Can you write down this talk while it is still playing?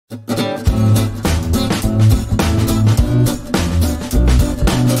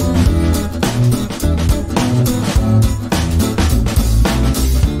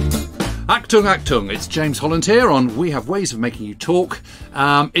Achtung, it's James Holland here on We Have Ways of Making You Talk.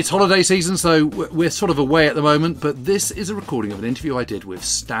 It's holiday season, so we're sort of away at the moment, but this is a recording of an interview I did with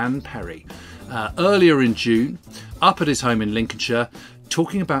Stan Perry earlier in June, up at his home in Lincolnshire,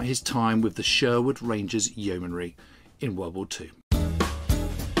 talking about his time with the Sherwood Rangers Yeomanry in World War II.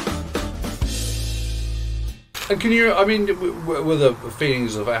 And can you, I mean, were there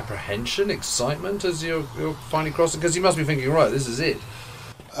feelings of apprehension, excitement as you're finally crossing? Because you must be thinking, right, this is it.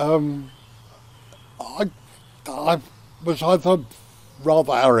 I was either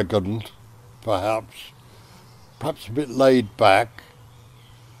rather arrogant, perhaps a bit laid back,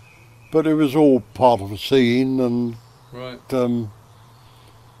 but it was all part of a scene, and right.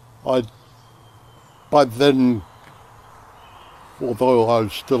 By then, although I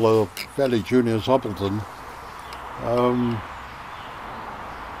was still a fairly junior subaltern,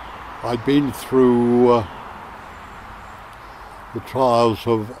 I'd been through the trials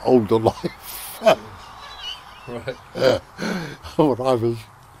of older life. Right. When I was,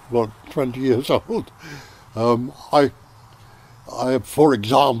 20 years old. For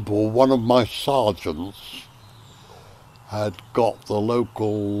example, one of my sergeants had got the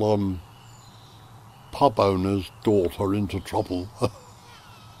local pub owner's daughter into trouble.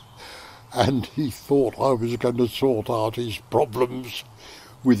 And he thought I was going to sort out his problems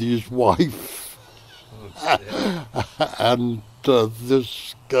with his wife. And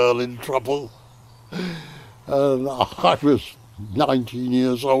this girl in trouble. And I was 19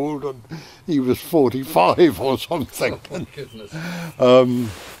 years old and he was 45 or something. Oh, my goodness.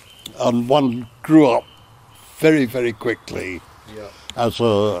 And one grew up very, very quickly as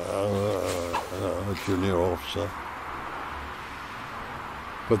a junior officer.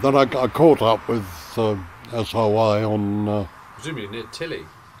 But then I caught up with SOI on... presumably near Tilly.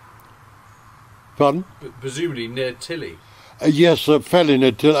 Pardon? Presumably near Tilly. Yes, fairly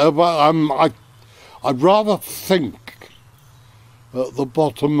near Tilly. I'd rather think at the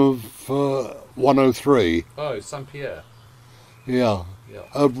bottom of 103. Oh, St Pierre. Yeah.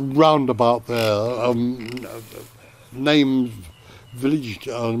 Round about there. Names, village,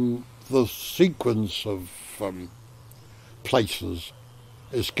 the sequence of places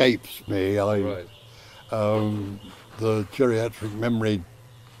escapes me. Right. The geriatric memory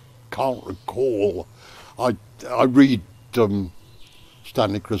can't recall. I read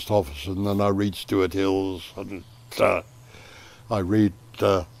Stanley Christopherson, and I read Stuart Hill's, and I read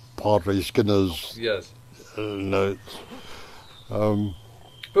Padre Skinner's notes.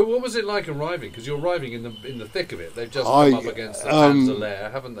 But what was it like arriving? Because you're arriving in the thick of it. They've just come up against the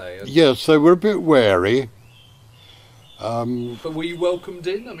Panzer, haven't they? And yes, they were a bit wary. But were you welcomed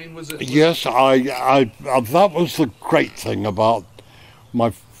in? I mean, was it? Yes, that was the great thing about my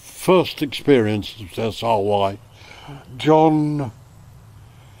first experience of SRY. John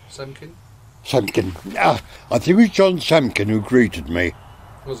Semkin? Semkin. I think it was John Semkin who greeted me.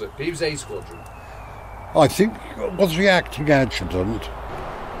 Was it? He was A Squadron. I think was the acting adjutant,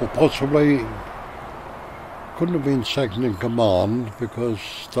 or possibly couldn't have been second in command, because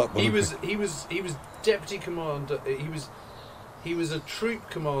that was he was deputy commander. He was a troop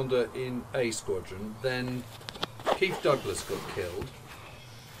commander in A Squadron. Then Keith Douglas got killed.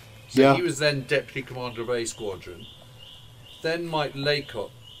 So he was then deputy commander of A Squadron. Then Mike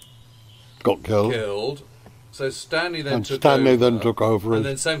Laycock got killed. So Stanley then took over. And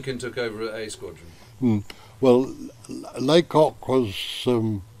then Semkin took over at A Squadron. Well, Laycock was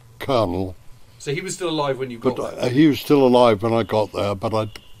colonel. So he was still alive when you got there? He was still alive when I got there, but I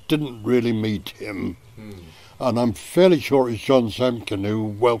didn't really meet him. And I'm fairly sure it's John Semkin who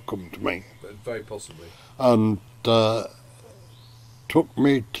welcomed me. Very possibly. And took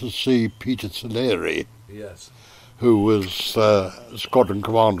me to see Peter Saleri. Yes. Who was squadron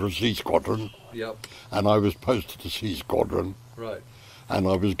commander of C Squadron. Yep. And I was posted to C Squadron. Right. And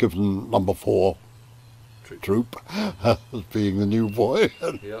I was given number 4 troop as being the new boy.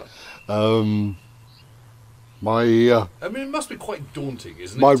 Yeah. I mean, it must be quite daunting,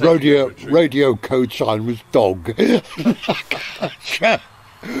 isn't it? My radio code sign was dog.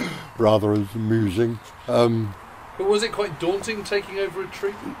 Rather amusing. But was it quite daunting taking over a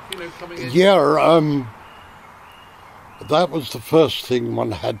troop? You know, coming in. Yeah. That was the first thing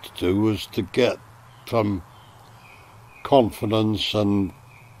one had to do, was to get some confidence and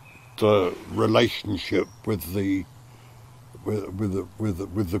relationship with the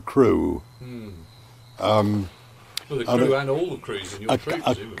crew. Well, the crew and all the crews in your troop,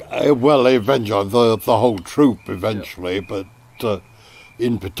 presumably. Well, eventually the whole troop eventually, but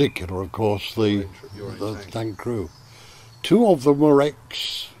in particular, of course, the tank crew. 2 of them were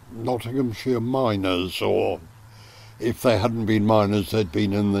ex-Nottinghamshire miners, or if they hadn't been miners, they'd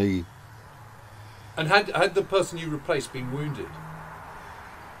been in the And had the person you replaced been wounded?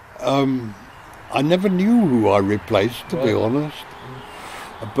 I never knew who I replaced, to be honest.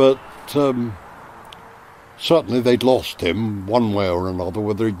 But certainly they'd lost him one way or another,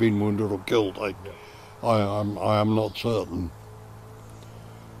 whether he'd been wounded or killed. I am not certain.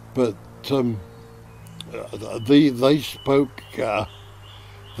 But they spoke.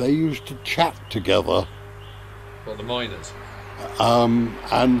 They used to chat together. What, the miners?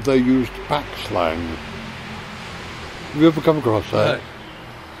 And they used back slang. Have you ever come across that?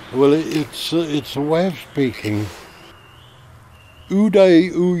 No. Well, it's a way of speaking.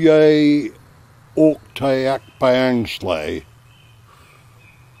 Uday uye orkte akbayangsle.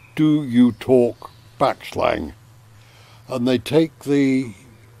 Do you talk back slang? And they take the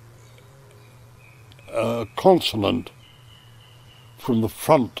consonant from the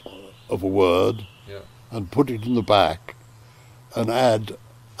front of a word and put it in the back and add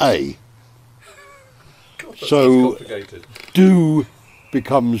a. God, so complicated. Do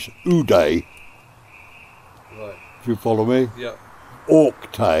becomes uday. Right. If you follow me? Yeah.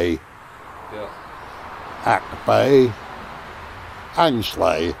 Orkte. Yeah. Akbay.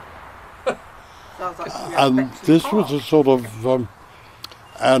 Angsley. Sounds like And this was a sort of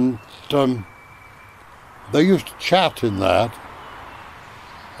they used to chat in that,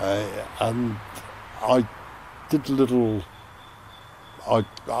 and I did a little. I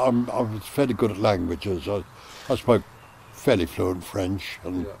was fairly good at languages. I spoke fairly fluent French,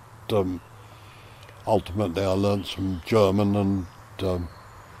 and ultimately I learnt some German, and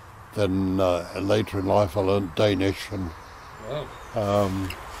then later in life I learnt Danish, and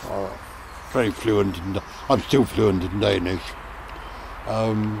very fluent. I'm still fluent in Danish.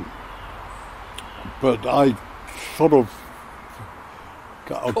 But I sort of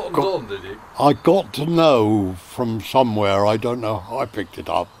Did you? I got to know from somewhere, I don't know how I picked it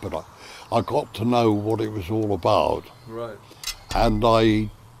up, but I got to know what it was all about. Right. And I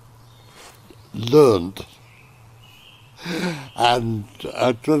learned. And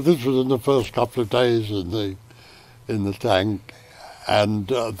this was in the first couple of days in the tank, and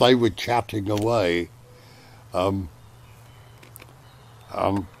they were chatting away.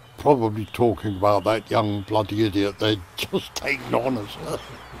 Probably talking about that young bloody idiot they'd just taken on as a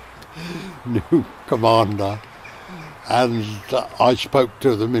new commander, and I spoke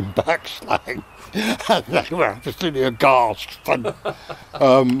to them in back slang, and they were absolutely aghast. But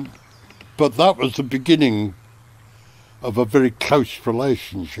that was the beginning of a very close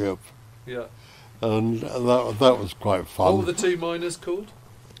relationship. Yeah. And that was quite fun. What were the two miners called?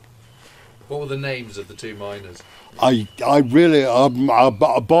 What were the names of the two miners? I really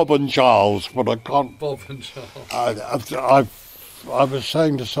Bob and Charles, but I can't. Bob and Charles. I was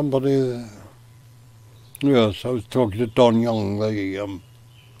saying to somebody. Yes, I was talking to Don Young, the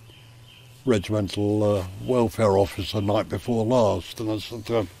regimental welfare officer, the night before last, and I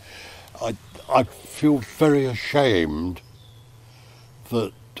said, I feel very ashamed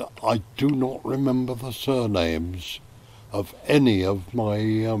that I do not remember the surnames of any of my.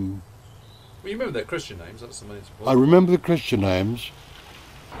 Well, you remember their Christian names, that's the main point. I remember the Christian names.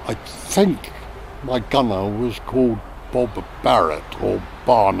 I think my gunner was called Bob Barrett or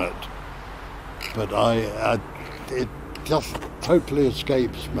Barnett, but it just totally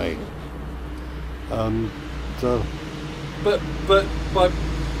escapes me. But by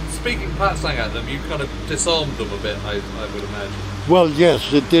speaking Pat slang at them, you kind of disarmed them a bit, I would imagine. Well,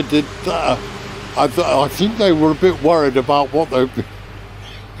 yes, it did. I think they were a bit worried about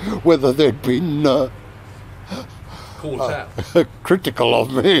whether they'd been Called out. critical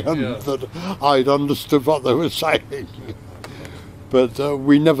of me, and that I'd understood what they were saying. But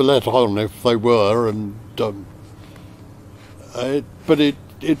we never let on if they were, and but it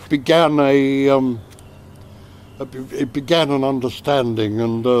began it began an understanding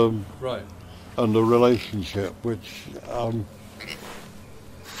and right. and a relationship, which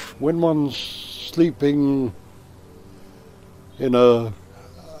when one's sleeping in a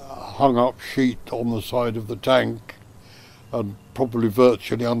hung-up sheet on the side of the tank and probably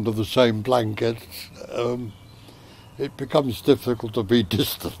virtually under the same blanket, it becomes difficult to be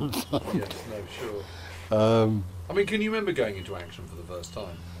distant. Yes, no, sure. I mean, can you remember going into action for the first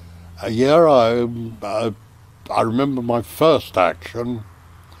time? I remember my first action,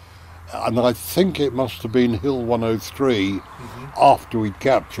 and I think it must have been Hill 103 after we'd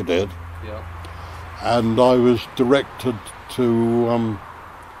captured it. Yeah. And I was directed to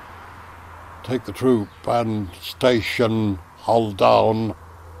take the troop and station hull down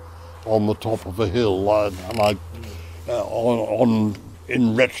on the top of a hill, and I,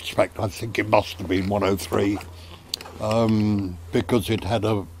 in retrospect, I think it must have been 103, because it had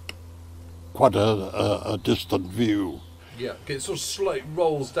a quite a distant view. Yeah, it sort of slowly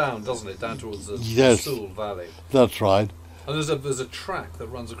rolls down, doesn't it, down towards the Yes. Soule Valley. That's right. And there's a track that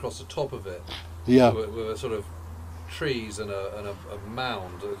runs across the top of it. Yeah. With sort of trees and a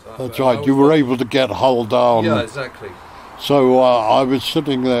mound. That's right. You were able to get hull down. Yeah, exactly. So I was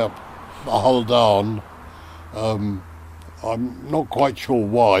sitting there, hull down. I'm not quite sure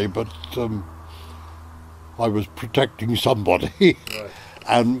why, but I was protecting somebody. Right.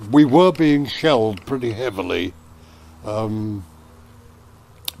 And we were being shelled pretty heavily.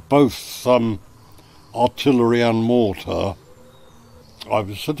 Both artillery and mortar. I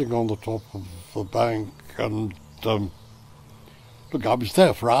was sitting on the top of the bank and look, I was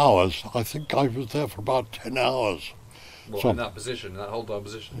there for hours. I think I was there for about 10 hours. Well, in that position, in that hold down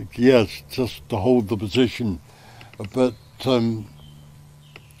position? Yes, just to hold the position. But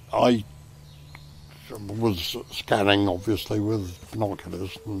I was scanning, obviously, with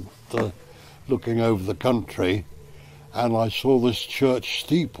binoculars and looking over the country, and I saw this church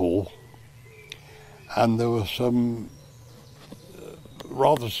steeple, and there were some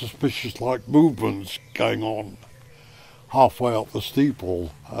rather suspicious-like movements going on halfway up the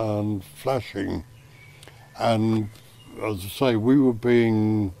steeple and flashing. And as I say, we were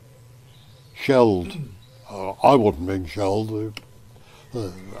being shelled. I wasn't being shelled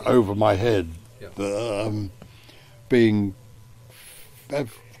over my head, being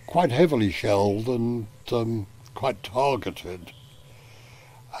quite heavily shelled and quite targeted.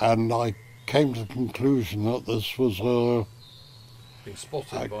 And I came to the conclusion that this was being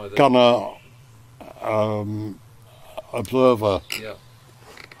spotted by the gunner observer. Yeah.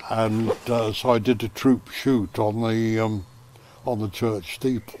 And so I did a troop shoot on the church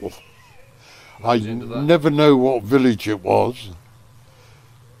steeple. I never know what village it was,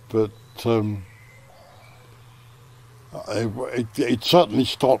 but it certainly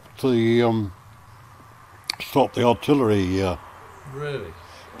stopped the artillery really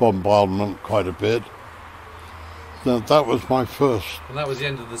bombardment quite a bit. That was my first. And that was the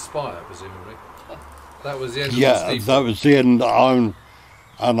end of the spire, presumably. That was the end. Yeah, of the steeple. that was the end.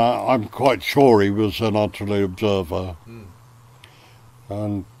 I'm quite sure he was an artillery observer,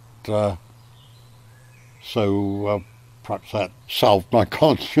 and so perhaps that salved my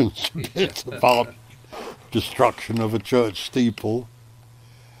conscience a bit about destruction of a church steeple.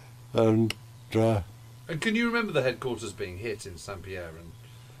 And can you remember the headquarters being hit in Saint Pierre and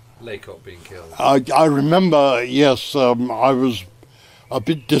Laycock being killed? I remember, yes, I was a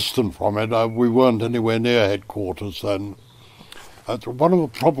bit distant from it. We weren't anywhere near headquarters then. One of the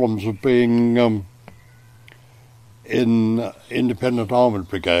problems of being in Independent Armoured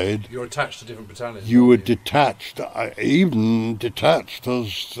Brigade, you're attached to different battalions. you were detached, even detached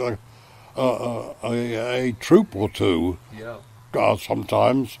as a troop or two. Yeah.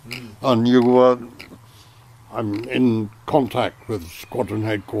 Sometimes, and you were. I'm in contact with squadron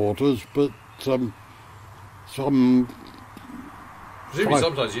headquarters, but some presumably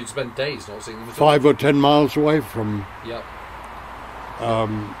sometimes you'd spend days not seeing them at all. 5 or 10 miles away from Yeah.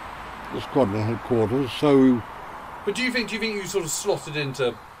 the squadron headquarters. So, But do you think you sort of slotted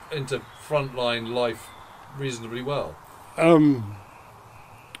into frontline life reasonably well?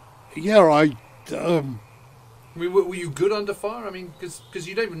 yeah, I mean, were you good under fire? I mean, because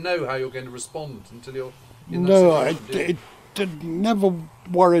you don't even know how you're going to respond until you're in that situation. it never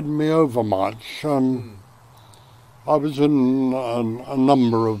worried me over much. I was in a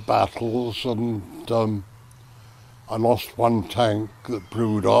number of battles, and I lost one tank that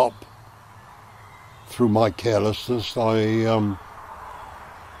blew up through my carelessness. I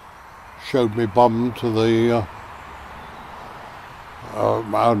showed me bum to the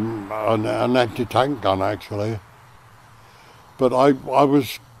an anti-tank gun, actually. But I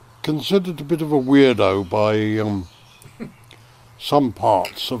was considered a bit of a weirdo by some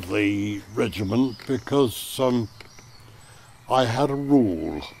parts of the regiment, because I had a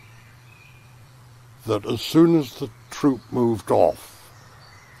rule that as soon as the troop moved off,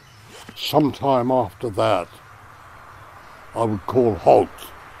 sometime after that, I would call halt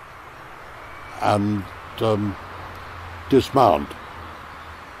and dismount.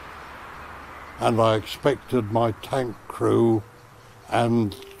 And I expected my tank crew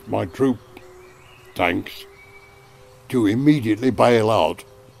and my troop tanks to immediately bail out,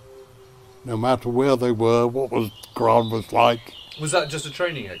 no matter where they were, what the ground was like. Was that just a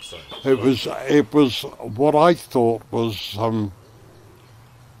training exercise? It was what I thought was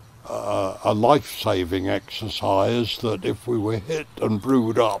a life-saving exercise, that if we were hit and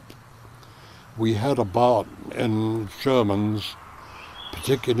brewed up, we had about, in Shermans,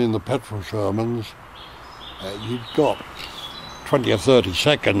 particularly in the petrol Shermans, you'd got 20 or 30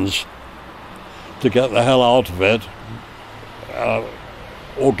 seconds to get the hell out of it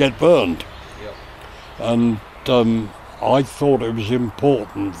or get burned. Yep. And I thought it was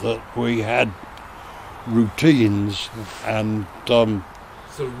important that we had routines and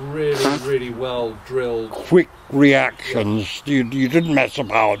So really well drilled. quick reactions. You didn't mess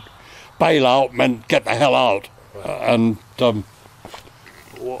about. Bail out meant get the hell out. And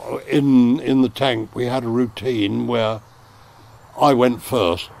in the tank we had a routine where I went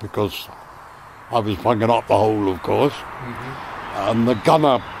first because I was bunging up the hole, of course. And the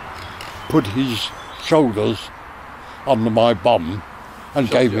gunner put his shoulders under my bum and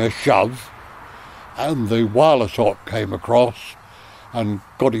gave me a shove. And the wireless op came across and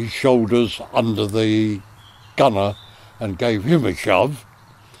got his shoulders under the gunner and gave him a shove.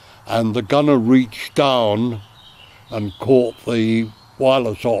 And the gunner reached down and caught the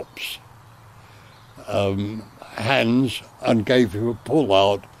wireless op's hands and gave him a pull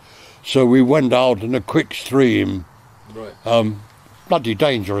out. So we went out in a quick stream. Right. Bloody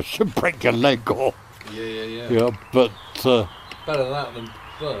dangerous to break your leg off. Yeah. But Better that than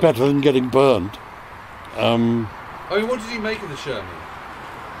burn. better than getting burned. I mean, what did you make of the Sherman?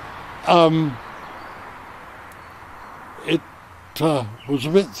 It was a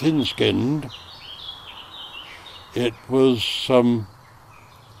bit thin-skinned. It was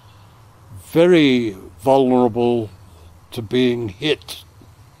very vulnerable to being hit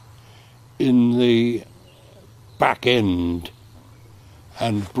in the back end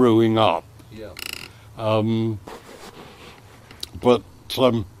and brewing up. Yeah. But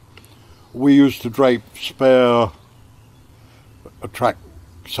we used to drape spare track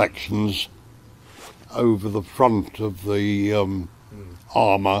sections over the front of the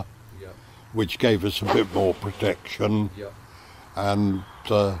armour, Yeah. which gave us a bit more protection, Yeah. and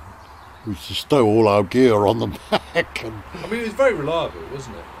we used to stow all our gear on the back. And, I mean, it was very reliable,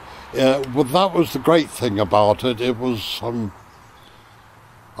 wasn't it? well, that was the great thing about it. It was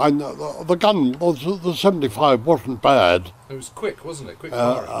the gun, the 75 wasn't bad. It was quick, wasn't it? Quick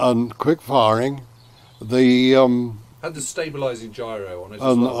firing. And quick firing. The Had the stabilising gyro on it as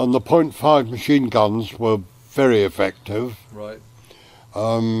well. and the .5 machine guns were very effective. Right.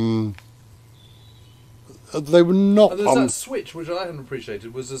 They were not. And there's that switch, which I hadn't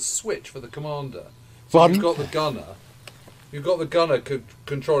appreciated, was a switch for the commander. So Pardon? you've got the gunner. You've got the gunner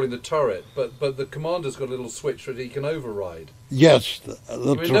controlling the turret, but the commander's got a little switch that he can override. Yes. I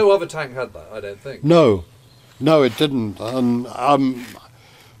mean, no other tank had that, I don't think. No, it didn't. And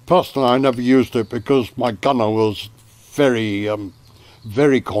personally, I never used it because my gunner was very,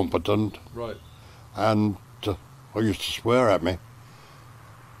 very competent, Right. and I used to swear at me.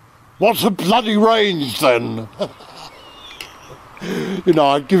 What's the bloody range then?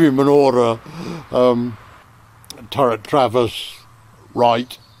 I'd give him an order. Turret traverse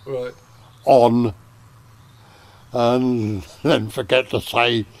right, on, and then forget to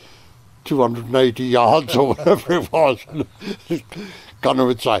say 280 yards or whatever it was. Gunner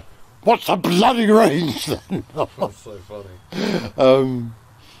would say, "What's the bloody range then?" That's so funny.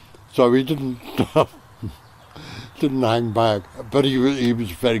 So he didn't hang back, but he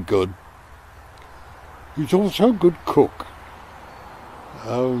was very good. He's also a good cook.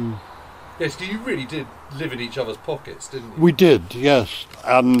 Yes, you really did live in each other's pockets, didn't you? We did, yes,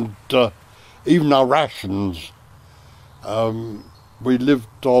 and even our rations. We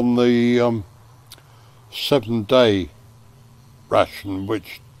lived on the 7-day ration,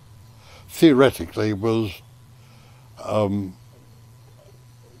 which theoretically was 1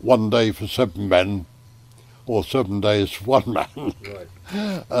 day for 7 men, or 7 days for 1 man. Right.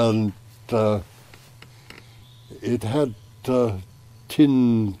 And it had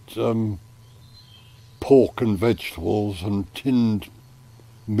tinned pork and vegetables and tinned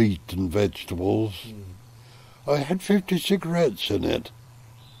meat and vegetables. I had 50 cigarettes in it.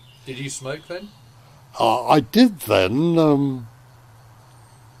 Did you smoke then? I did then.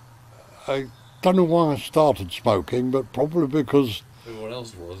 I don't know why I started smoking, but probably because Everyone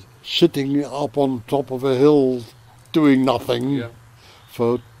else was. sitting up on top of a hill doing nothing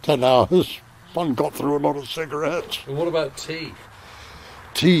for 10 hours, one got through a lot of cigarettes. And what about tea?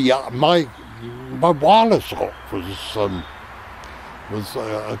 Tea, my wireless op was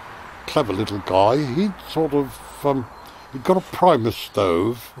a clever little guy. He'd sort of, he'd got a primus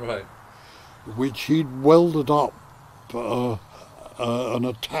stove, Right. which he'd welded up an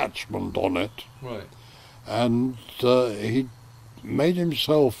attachment on it, Right. and he'd made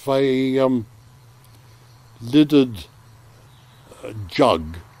himself a lidded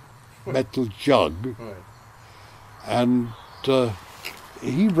jug, metal jug, Right. and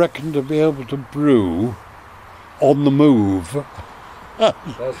he reckoned to be able to brew on the move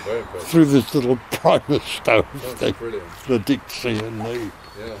That's very impressive. through this little primer stove That's thing, brilliant. the Dixie and the.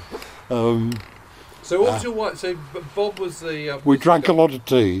 Yeah. So what was your wife? So Bob was the. We drank a lot of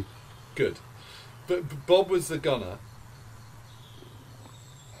tea. Good. But Bob was the gunner.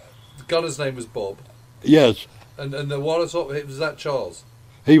 The gunner's name was Bob. Yes, And the one top was that Charles.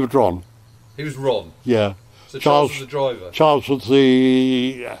 he was Ron. He was Ron. Yeah. So Charles was the driver. Charles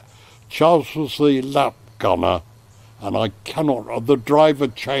was the lap gunner, and I cannot. The driver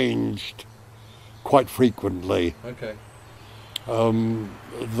changed quite frequently. Okay.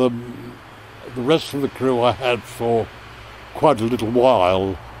 The rest of the crew I had for quite a little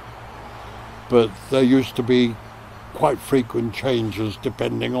while, but there used to be quite frequent changes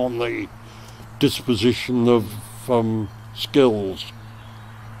depending on the disposition of skills.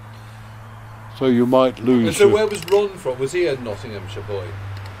 So you might lose. And so where was Ron from? Was he a Nottinghamshire boy?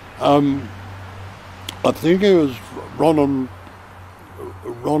 I think it was Ron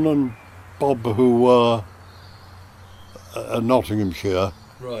and Bob who were Nottinghamshire,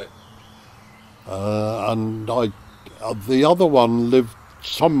 Right. and the other one lived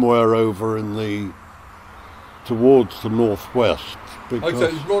somewhere over towards the northwest. Because, Oh, so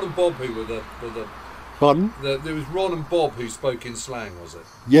it was Ron and Bob who were the pardon? there was Ron and Bob who spoke in slang, was it?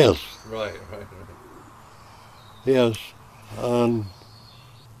 Yes, Right. yes, and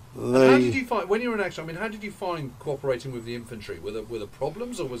And how did you find when you were in action? I mean, how did you find cooperating with the infantry? Were there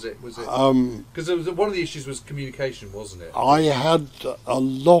problems, or was it? Because one of the issues was communication, wasn't it? I had a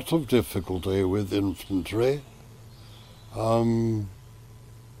lot of difficulty with infantry.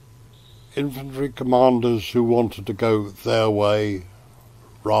 Infantry commanders who wanted to go their way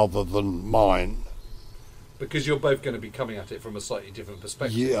rather than mine. Because you're both going to be coming at it from a slightly different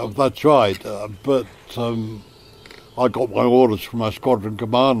perspective. Yeah, that's right. But I got my orders from my squadron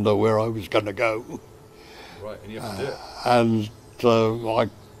commander where I was going to go, Right, and you have to do it. and I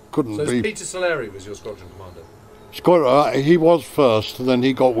couldn't So be. Peter Saleri was your squadron commander. He was first, and then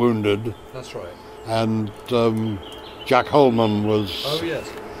he got wounded, That's right. and Jack Holman was. Oh yes.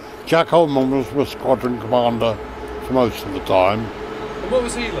 Jack Holman was my squadron commander for most of the time. And what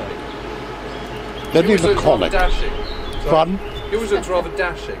was he like? Then he was rather laconic. dashing. Fun, He was rather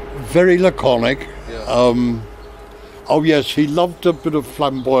dashing. very laconic. Yeah. Oh yes, he loved a bit of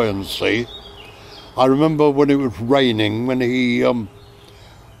flamboyancy. I remember when it was raining, when he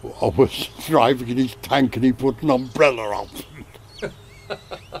was driving in his tank and he put an umbrella up.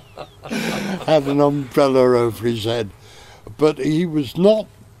 Had an umbrella over his head. But he was not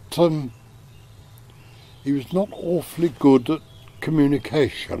awfully good at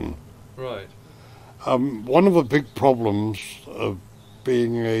communication. Right. One of the big problems of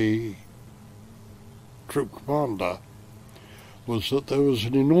being a troop commander was that there was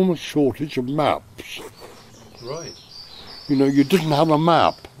an enormous shortage of maps. Right. You know, you didn't have a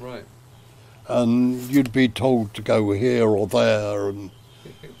map, Right. and you'd be told to go here or there, and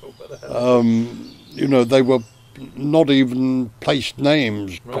you know, they were not even place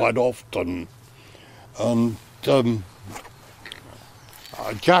names quite often. And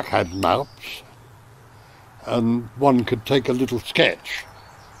Jack had maps, and one could take a little sketch.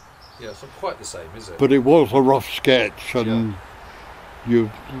 Yeah, it's not quite the same, is it? But it was a rough sketch, and you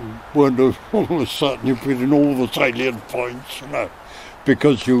weren't almost certain you put in all the salient points, you know,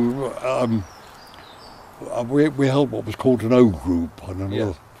 because we held what was called an O group. I don't know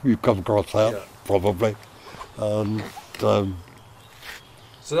if you've come across that, probably. And so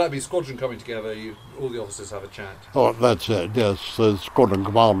that'd be squadron coming together. All the officers have a chat. oh, that's it. Yes, the squadron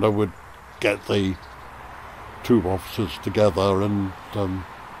commander would get the troop officers together and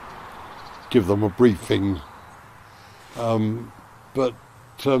give them a briefing. But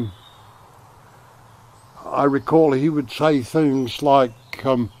I recall he would say things like,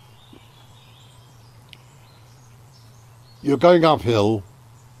 you're going uphill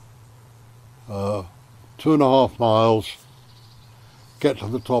 2.5 miles, get to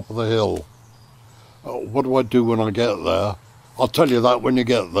the top of the hill. What do I do when I get there? I'll tell you that when you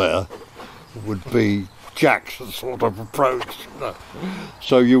get there, would be Jack's sort of approach.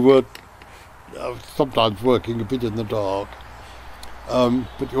 So you were sometimes working a bit in the dark.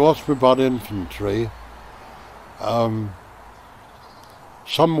 But you asked me about infantry. Some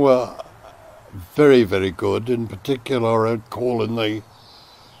were very, very good. In particular, I'd call in the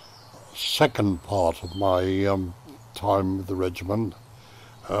second part of my time with the regiment,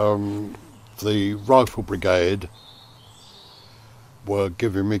 the Rifle Brigade were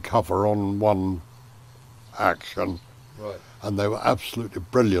giving me cover on one action, Right. and they were absolutely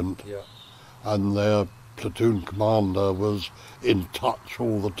brilliant. Yeah. And their platoon commander was in touch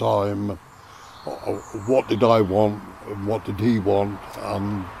all the time what did I want and what did he want,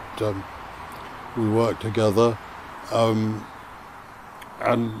 and we worked together. And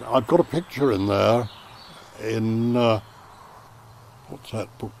I've got a picture in there in, what's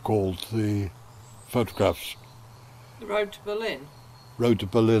that book called? The photographs. The Road to Berlin. Road to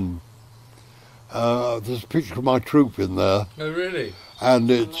Berlin. There's a picture of my troop in there. Oh, really?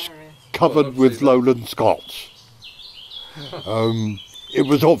 And it's Hilarious. covered Well, with Lowland Scots. It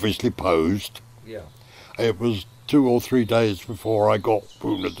was obviously posed. Yeah. It was 2 or 3 days before I got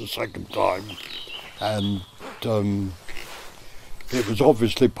wounded the second time, and it was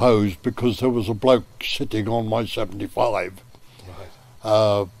obviously posed because there was a bloke sitting on my 75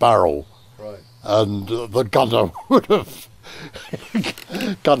 barrel, Right. and the gunner would have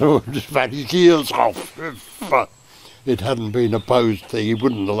had his ears off if it hadn't been a posed thing. He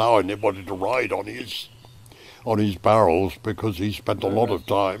wouldn't allow anybody to ride on his barrels because he spent a lot of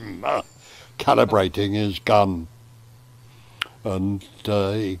time calibrating his gun. And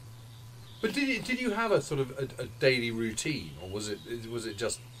But did you have a sort of a daily routine, or was it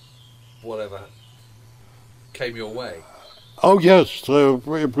just whatever came your way? oh yes,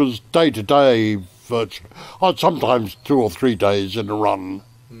 it was day to day, virtually. Sometimes 2 or 3 days in a run.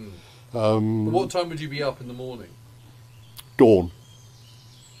 What time would you be up in the morning? Dawn.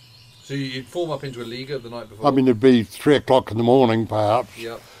 So you'd form up into a leaguer the night before? I mean, it'd be 3 o'clock in the morning, perhaps.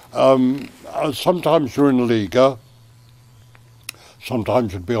 Yep. Sometimes you're in a leaguer.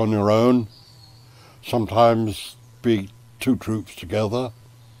 Sometimes you'd be on your own. Sometimes be 2 troops together.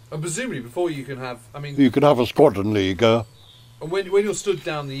 And presumably before you can have, I mean, You could have a squadron leaguer. and when you're stood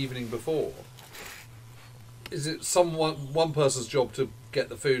down the evening before, is it one person's job to get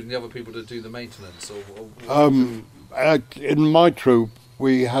the food and the other people to do the maintenance? In my troop,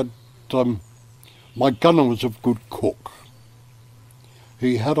 we had my gunner was a good cook.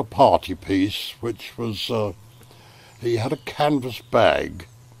 He had a party piece, which was he had a canvas bag,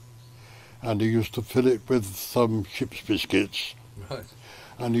 and he used to fill it with some ship's biscuits, Right.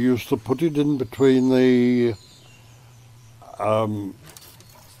 and he used to put it in between the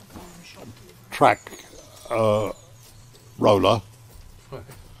track roller Right.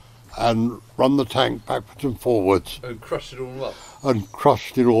 and run the tank backwards and forwards And crushed it all up. and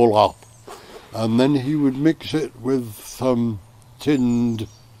crushed it all up. And then he would mix it with some tinned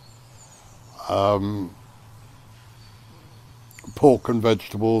pork and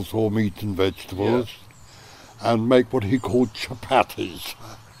vegetables or meat and vegetables, and make what he called chapatis,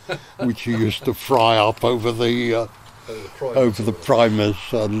 which he used to fry up over the primers.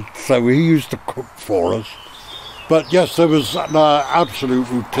 And so he used to cook for us. But yes, there was an absolute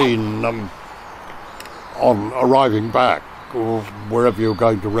routine on arriving back or wherever you're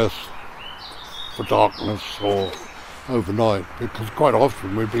going to rest for darkness or overnight, because quite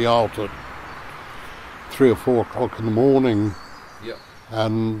often we'd be out at 3 or 4 o'clock in the morning Yep.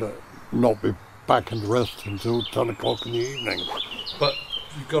 and not be back in the rest until 10 o'clock in the evening. But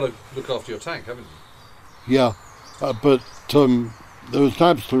you've got to look after your tank, haven't you? Yeah, but there was an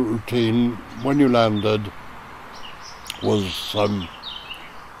absolute routine. When you landed was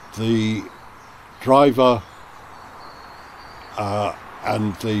the driver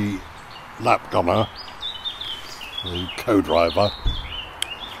and the lap gunner, the co-driver,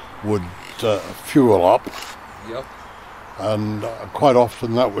 would fuel up, Yep. and quite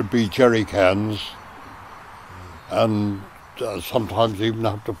often that would be jerry cans, and sometimes even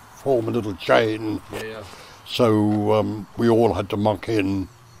have to form a little chain. Yeah. So we all had to muck in.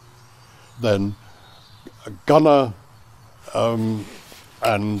 Then a gunner and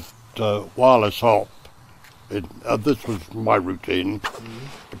wireless op. This was my routine.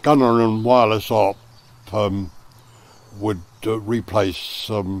 The gunner and wireless op would replace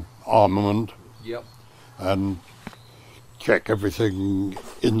armament Yep. and check everything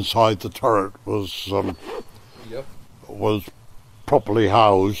inside the turret Yep. was properly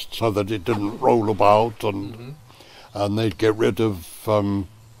housed so that it didn't roll about, and they'd get rid of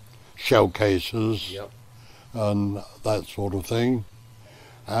shell cases Yep. and that sort of thing.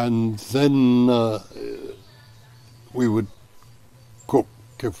 And then we would cook,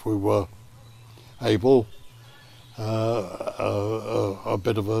 if we were able, a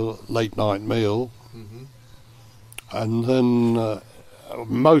bit of a late night meal. And then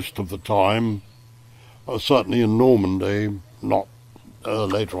most of the time, certainly in Normandy, not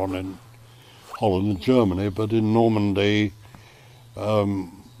later on in Holland and Germany, but in Normandy,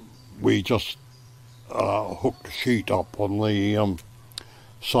 we just hooked a sheet up on the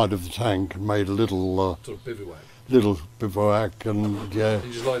side of the tank and made a little Sort of bivouac. bivouac, and yeah,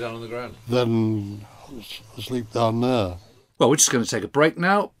 You just lie down on the ground. then sleep down there. Well, we're just going to take a break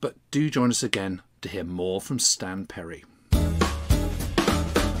now, but do join us again to hear more from Stan Perry.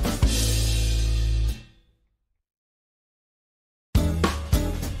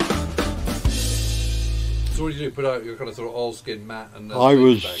 So what did you do? Put out your kind of sort of oilskin mat and I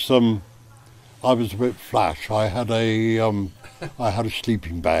was a bit flash. I had a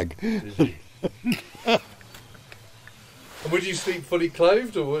sleeping bag. And would you sleep fully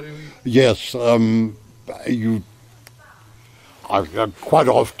clothed, or what? Yes, I quite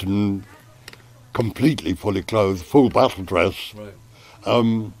often completely fully clothed, full battle dress. Right.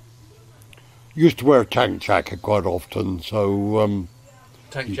 Used to wear a tank jacket quite often, so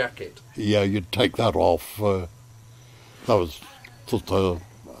Tank jacket. yeah, you'd take that off. That was just a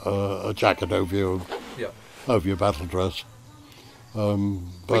jacket over your battle dress.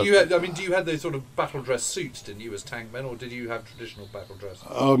 But you had, I mean, do you have those sort of battle dress suits, didn't you, as tank men, or did you have traditional battle dress?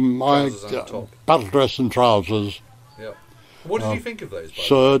 Trousers on top? Battle dress and trousers. Yeah. What did you think of those?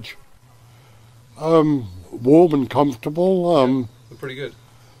 Serge. Warm and comfortable. They're pretty good.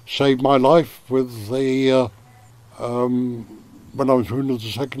 Saved my life with the when I was wounded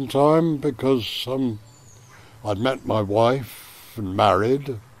the second time, because I'd met my wife and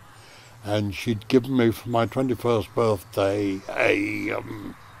married, and she'd given me for my 21st birthday a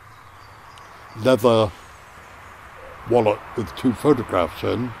leather wallet with 2 photographs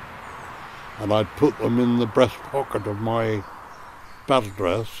in, and I'd put them in the breast pocket of my battle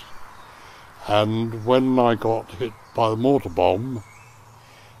dress. And when I got hit by the mortar bomb,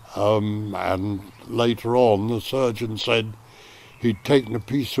 and later on the surgeon said he'd taken a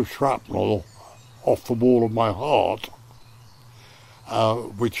piece of shrapnel off the wall of my heart,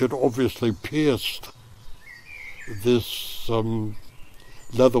 which had obviously pierced this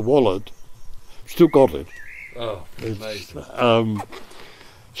leather wallet. Still got it. Oh, amazing.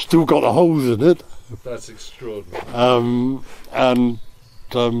 Still got the holes in it. That's extraordinary. And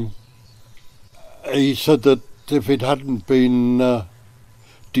he said that if it hadn't been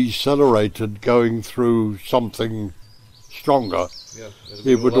decelerated going through something stronger,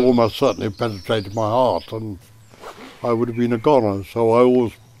 it would almost certainly have penetrated my heart, and I would have been a goner. So I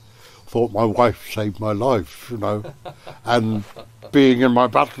always thought my wife saved my life, you know, and being in my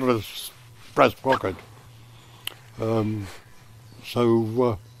battle breast pocket.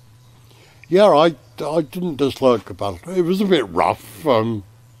 Yeah, I didn't dislike the battle. It was a bit rough.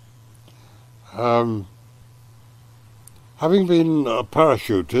 Having been a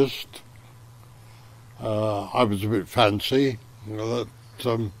parachutist, I was a bit fancy. You know, that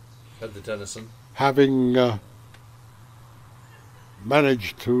Had the Denison. having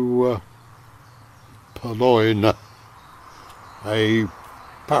managed to purloin a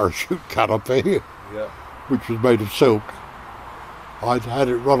parachute canopy, Yeah. which was made of silk, I'd had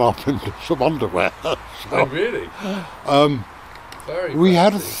it run up into some underwear. Oh, So, really? Very we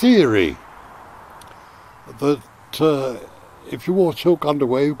had a fancy. theory that if you wore silk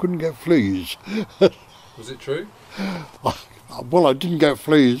underwear, you couldn't get fleas. Was it true? Well, I didn't get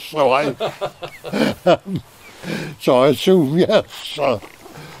fleas, so I assume yes,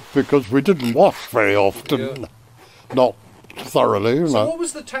 because we didn't wash very often, not thoroughly, you So know. what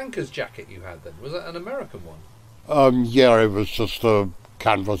was the tanker's jacket you had then? Was that an American one? Yeah, it was just a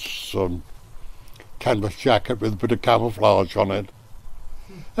canvas jacket with a bit of camouflage on it.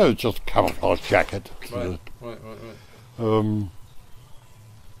 It was just a camouflage jacket. Right.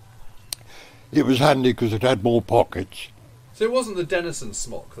 It was handy because it had more pockets. So it wasn't the Denison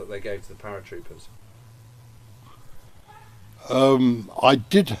smock that they gave to the paratroopers? I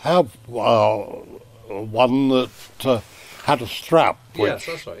did have one that had a strap which Yes,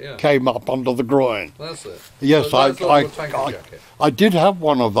 that's right, yeah. came up under the groin. That's it. Yes, So that's like your tanker jacket. I did have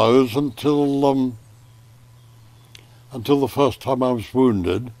one of those until the first time I was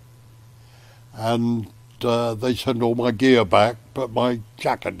wounded, and they sent all my gear back, but my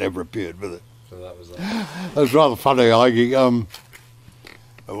jacket never appeared with it. So that was that. It was rather funny.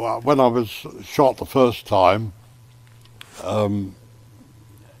 When I was shot the first time, I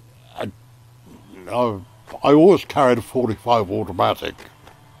always carried a 45 automatic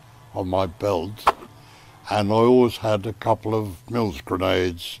on my belt, and I always had a couple of Mills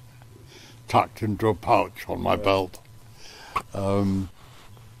grenades tucked into a pouch on my belt.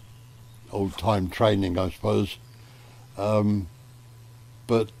 Old time training, I suppose. But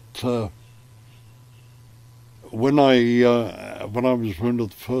when I was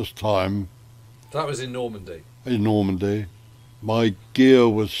wounded the first time That was in Normandy. in Normandy, my gear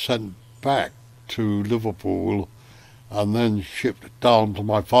was sent back to Liverpool and then shipped down to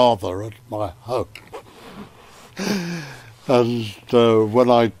my father at my home. And when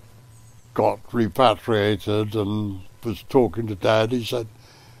I got repatriated and was talking to Dad, he said,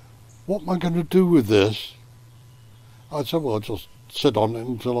 "What am I going to do with this?" I said, "Well, I'll just sit on it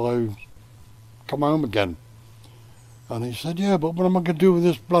until I come home again." And he said, "Yeah, but what am I going to do with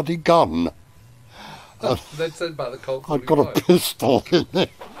this bloody gun?" They said about the Colt 45. I've got a pistol in it.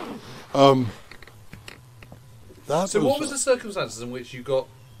 What was the circumstances in which you got...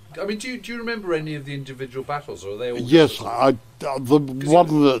 I mean, do you remember any of the individual battles, or are they all... Yes, the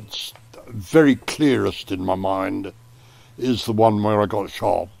one that's very clearest in my mind is the one where I got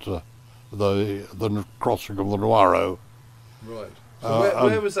shot, the crossing of the Noireau. Right. So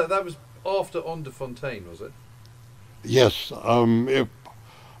where was that? That was after Onderfontaine, was it? Yes.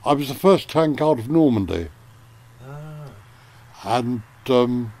 I was the first tank out of Normandy. And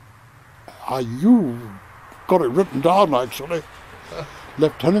you got it written down, actually.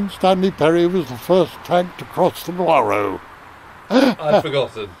 Lieutenant Stanley Perry was the first tank to cross the Noireau. I'd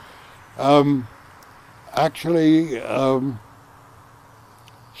forgotten. Actually,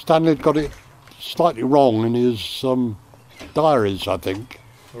 Stanley got it slightly wrong in his diaries, I think.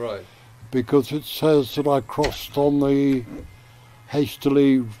 Right. Because it says that I crossed on the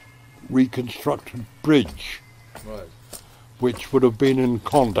hastily reconstructed bridge, right, which would have been in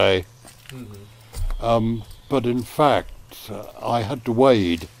Condé. Mm-hmm. But in fact, I had to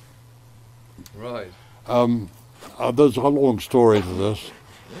wade. Right. There's a long story to this.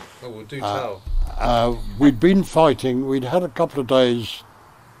 Oh, well, do tell. We'd been fighting. We'd had a couple of days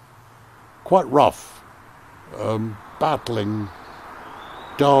quite rough, battling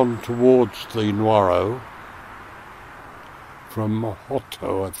down towards the Noireau from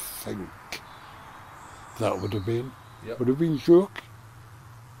Hotto, I think that would have been. Yep. Would have been Jurk.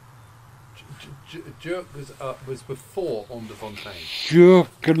 Jurk was before Onderfontaine.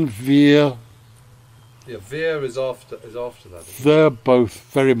 Jurk and Veer. Yeah, Veer is after that. They're both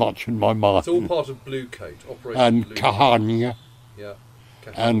very much in my mind. It's all part of Blue Coat, Operation and Blue Cahagna. Yeah.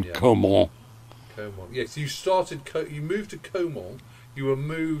 And Caumont. Caumont. Yes, you moved to Caumont. You were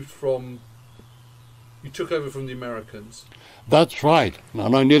moved from... You took over from the Americans. That's right.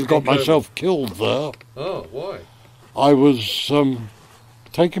 And I nearly got myself killed there. Oh, why? I was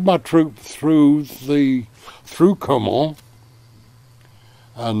taking my troop through Caumont,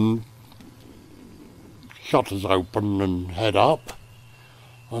 and shutters open and head up,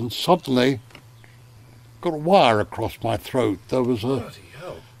 and suddenly got a wire across my throat. There was a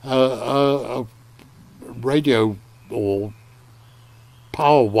radio or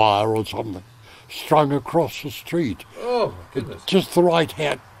power wire or something strung across the street. Oh, my goodness. Just the right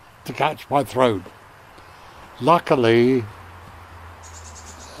hit to catch my throat. Luckily,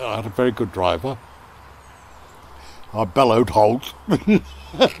 I had a very good driver. I bellowed halt and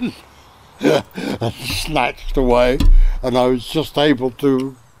snatched away, and I was just able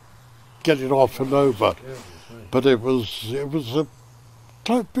to get it off and over. But it was a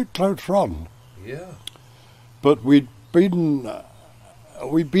bit close run. Yeah. But we'd been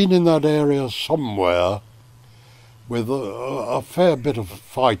in that area somewhere with a fair bit of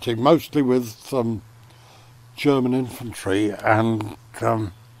fighting, mostly with German infantry and...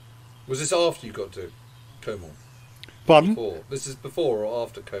 was this after you got to Caumont? Pardon? Before. This is before or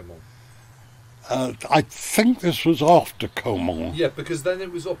after Caumont? I think this was after Caumont. Yeah, because then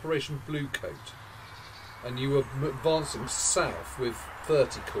it was Operation Blue Coat, and you were advancing south with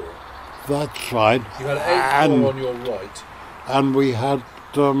 30 Corps. That's right. You had 8 Corps on your right. And we had...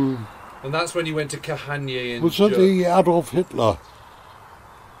 and that's when you went to Cahagna and... Was it the Adolf Hitler?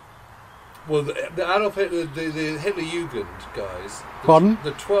 Well, the Adolf Hitler, the Hitler Jugend guys... Pardon?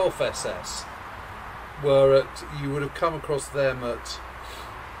 The 12th SS were at... You would have come across them at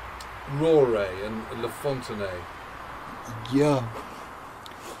Roré and Le Fontenay. Yeah.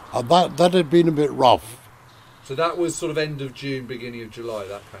 That had been a bit rough. So that was sort of end of June, beginning of July,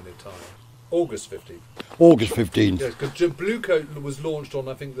 that kind of time. August 15th. August 15th. Yes, because Blue Coat was launched on,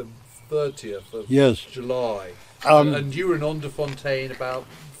 I think, the 30th of July. And you were in Onderfontaine about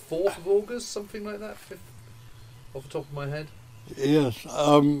 4th of August, something like that, 5th, off the top of my head. Yes.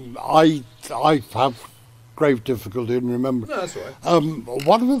 I have grave difficulty in remembering. No, that's all right.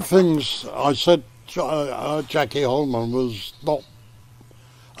 One of the things I said, Jackie Holman was not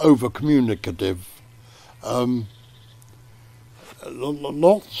over-communicative.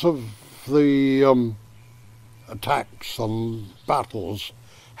 Lots of the attacks and battles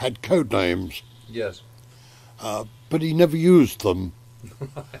had code names. Yes. But he never used them.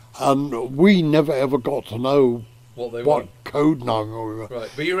 And we never ever got to know what code name we were. Right,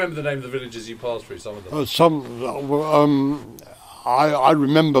 but you remember the name of the villages you passed through, some of them? I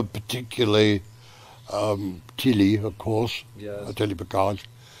remember particularly Tilly, of course, yes. Tilly Bocage,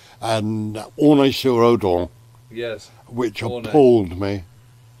 and Aulnay-sur-Odon. Yes. Which appalled me.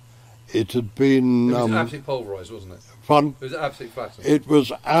 It had been... It was absolutely pulverised, wasn't it? Fun. It was absolutely flattened. It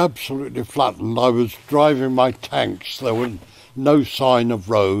was absolutely flattened. I was driving my tanks. There was no sign of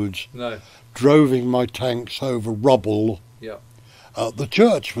roads. No. Driving my tanks over rubble. Yeah. The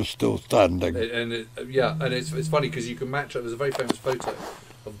church was still standing. And it's funny because you can match up. There's a very famous photo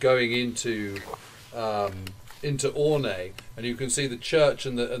of going into Ornay, and you can see the church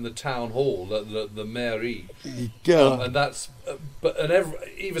and the town hall, the mairie. Yeah. And that's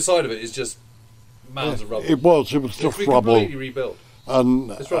either side of it is just mounds of rubble. It was just rubble. Completely rebuilt.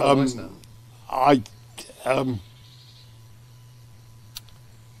 And it's rather nice now.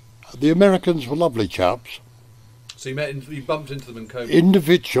 The Americans were lovely chaps. So you bumped into them in Como?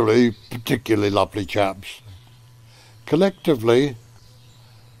 Individually, particularly lovely chaps. Collectively,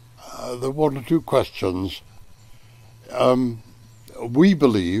 there were one or two questions. We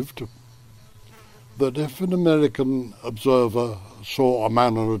believed that if an American observer saw a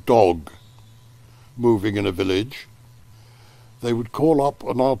man and a dog moving in a village, they would call up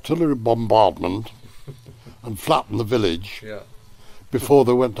an artillery bombardment and flatten the village before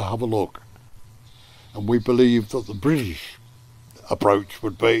they went to have a look. And we believed that the British approach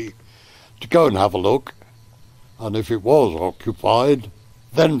would be to go and have a look, and if it was occupied,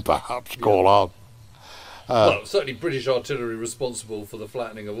 then perhaps call out. Well, certainly British artillery responsible for the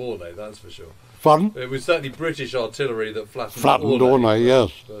flattening of Ornay, that's for sure. Fun? It was certainly British artillery that flattened Ornay,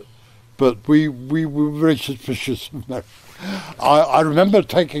 yes. But we were very suspicious of that. I remember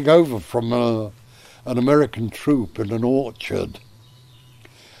taking over from an American troop in an orchard.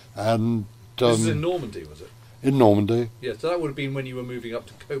 And this is in Normandy, was it? In Normandy. Yeah, so that would have been when you were moving up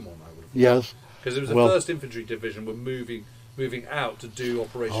to Caumont, I would have thought. Yes. Because it was the 1st Infantry Division were moving out to do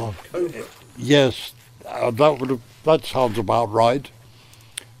Operation Cobra. Yes, that sounds about right.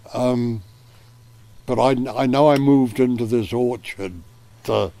 But I know I moved into this orchard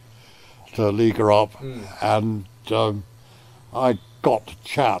to leaguer up, and I got to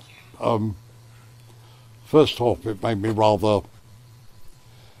chat. First off, it made me rather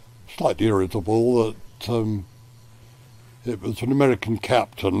slightly irritable that it was an American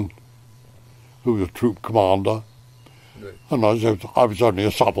captain who was a troop commander, and I was only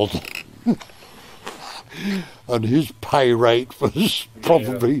a subaltern. And his pay rate was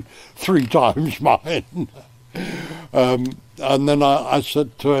probably 3 times mine. And then I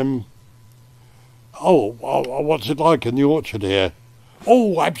said to him, oh, what's it like in the orchard here?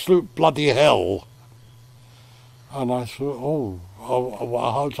 Oh, absolute bloody hell. And I said, oh,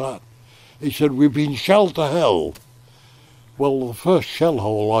 how's that? He said, we've been shelled to hell. Well, the first shell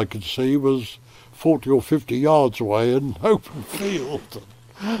hole I could see was 40 or 50 yards away in open field.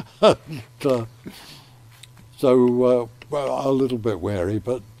 And, so, well, a little bit wary,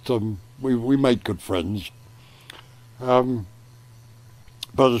 but we made good friends. But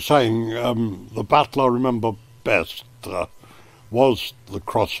I was saying, the battle I remember best was the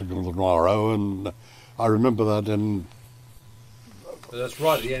crossing of the Noireau, and I remember that in... That's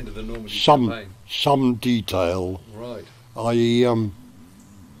right at the end of the Normandy campaign. Some detail. Right.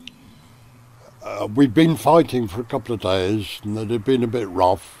 We'd been fighting for a couple of days, and it had been a bit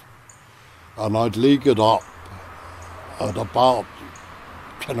rough, and I'd leaguered up at about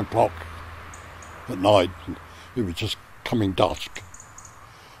 10 o'clock at night. It was just coming dusk,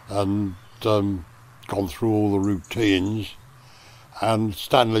 and gone through all the routines, and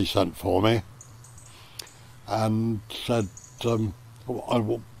Stanley sent for me and said, I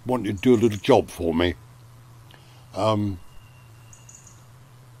want you to do a little job for me. Can't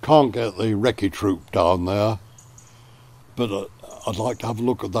get the recce troop down there, but I'd like to have a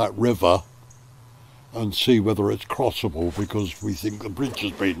look at that river and see whether it's crossable, because we think the bridge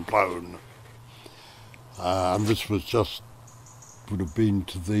has been blown. And this would have been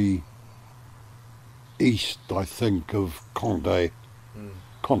to the east, I think, of Condé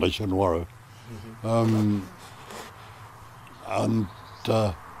Senoiro. And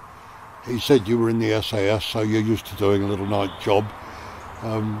he said, you were in the SAS, so you're used to doing a little night job.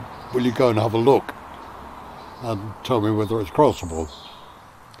 Will you go and have a look and tell me whether it's crossable?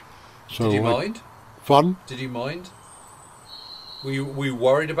 So did you mind? Fun? Did you mind? Were you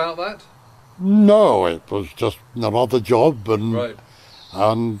worried about that? No, it was just another job, and right.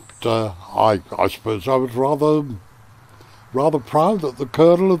 And I suppose I was rather proud that the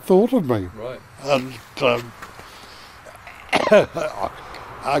Colonel had thought of me. Right. And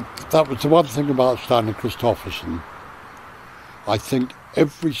that was the one thing about Stanley Christopherson. I think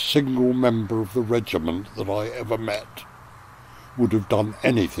every single member of the regiment that I ever met would have done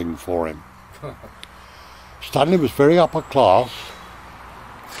anything for him. Stanley was very upper class,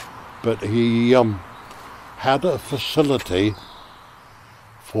 but he had a facility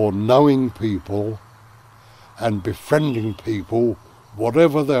for knowing people and befriending people,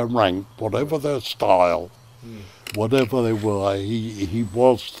 whatever their rank, whatever their style, whatever they were. He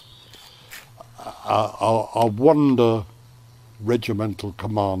was a wonder regimental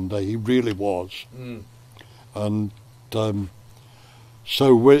commander. He really was. And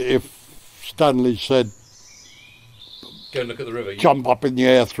so if Stanley said, go look at the river, jump up in the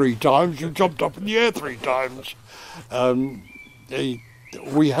air 3 times, you jumped up in the air 3 times.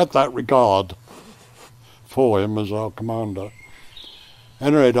 We had that regard for him as our commander.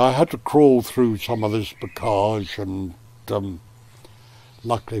 Anyway, I had to crawl through some of this bocage and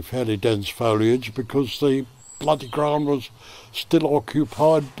luckily fairly dense foliage, because the bloody ground was still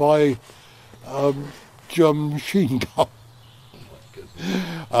occupied by German machine gun.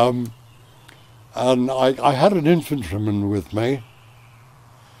 And I had an infantryman with me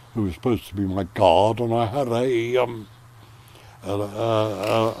who was supposed to be my guard, and I had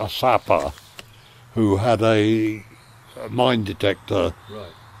a sapper who had a mine detector.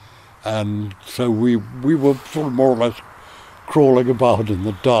 Right. And so we were sort of more or less crawling about in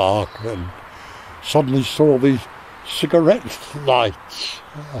the dark, and suddenly saw these cigarette lights.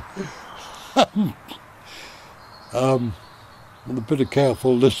 With a bit of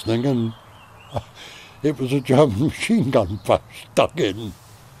careful listening, and it was a German machine gun post dug in.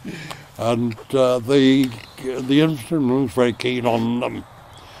 And the infantryman was very keen on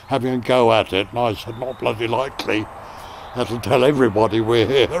having a go at it, and I said, not bloody likely. That'll tell everybody we're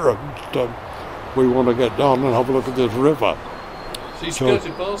here, and we want to get down and have a look at this river. So you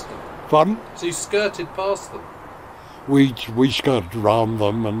skirted past them? Pardon? So you skirted past them? We skirted around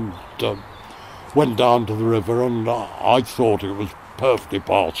them and went down to the river, and I thought it was perfectly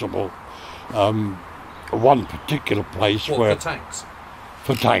passable. One particular place where... for tanks?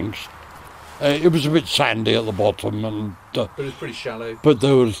 For tanks. It was a bit sandy at the bottom, and but it was pretty shallow. But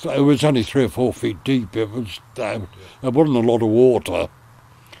it was only 3 or 4 feet deep. It was there wasn't a lot of water,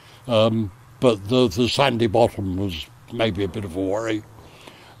 but the sandy bottom was maybe a bit of a worry.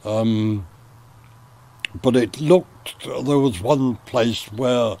 But it looked. There was one place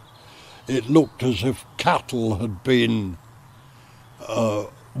where it looked as if cattle had been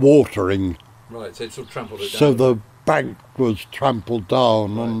watering. Right, so it sort of trampled it down. So the bank was trampled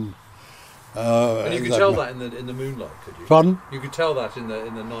down, right. And you could tell that in the moonlight, could you? Pardon? You could tell that in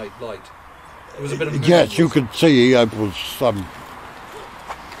the night light. It was a bit of a yes, you could see it was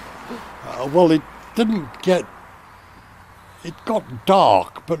well, it didn't get. It got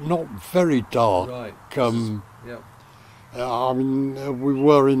dark, but not very dark. Right. Yeah. I mean, we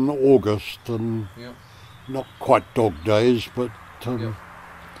were in August, and not quite dog days, but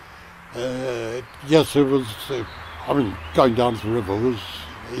yes, it was. I mean, going down to the river was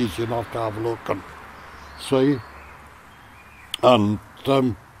easy enough to have a look and see. And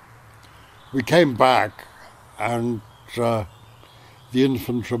we came back, and the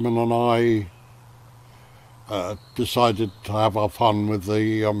infantryman and I decided to have our fun with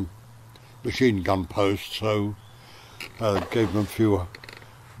the machine gun post, so gave them a few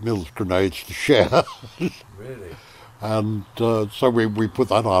Mills grenades to share. Really? And so we put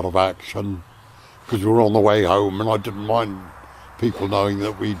that out of action, because we were on the way home, and I didn't mind people knowing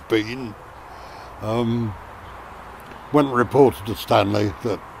that we'd been. Went and reported to Stanley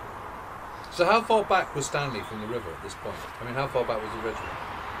that... So how far back was Stanley from the river at this point? I mean, how far back was the regiment?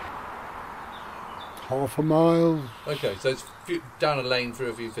 Half a mile. Okay, so it's down a lane through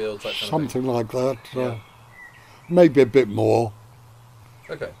a few fields, that kind something of thing. Like that. Maybe a bit more.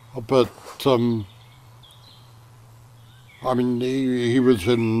 Okay. But, I mean, he was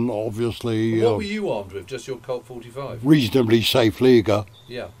in, obviously... What were you armed with? Just your Colt 45? Reasonably safe Liga.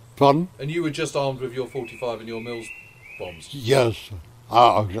 Yeah. Pardon? And you were just armed with your 45 and your Mills bombs? Yes.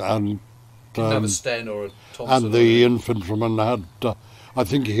 And... Didn't have a Sten or a Thompson? And the infantryman had... I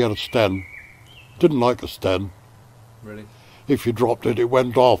think he had a Sten. Didn't like the Sten. Really? If you dropped it, it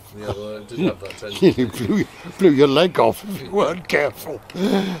went off. Yeah, well, it did have that tendency. You blew your leg off if you weren't careful.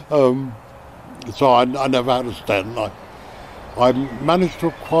 So I never had a Sten. I managed to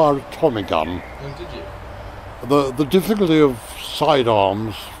acquire a Tommy gun. Oh, did you? The difficulty of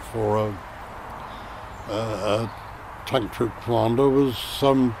sidearms for a tank troop commander was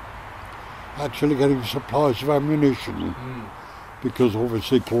actually getting supplies of ammunition, because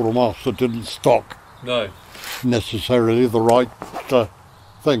obviously quartermaster didn't stock necessarily the right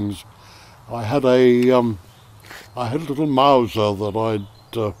things. I had a little Mauser that I'd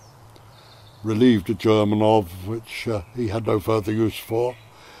relieved a German of, which he had no further use for.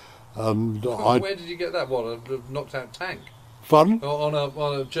 And where did you get that? What, a knocked out tank? Fun?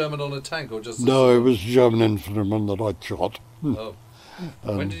 On a German on a tank, or just? No, it was a German infantryman that I shot. Oh.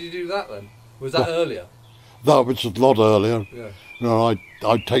 When did you do that then? Was that earlier? That was a lot earlier. Yeah. You know,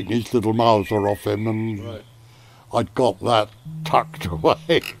 I'd taken his little Mauser off him, and Right. I'd got that tucked away.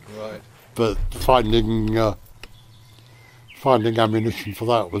 Right. But finding ammunition for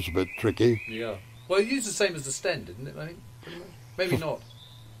that was a bit tricky. Yeah. Well, it used the same as the Sten, didn't it? I think. Maybe not.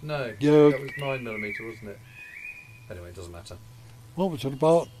 No. Yeah. That was 9mm, wasn't it? Anyway, it doesn't matter. What was it,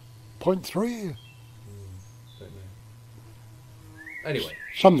 about 0.3? Don't know. Anyway.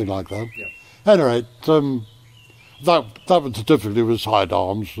 Something like that. Yeah. Anyway, that was the difficulty with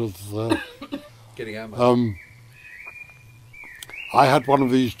sidearms. With Getting ammo. I had one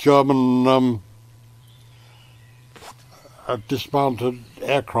of these German dismounted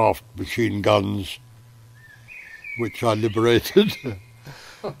aircraft machine guns, which I liberated,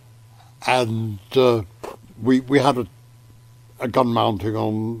 and we had a gun mounting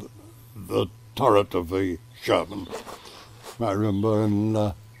on the turret of the Sherman, I remember, and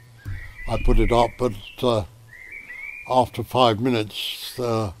I put it up, but after 5 minutes,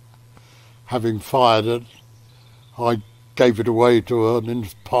 having fired it, I gave it away to an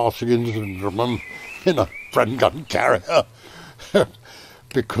passing infantryman in a Bren gun carrier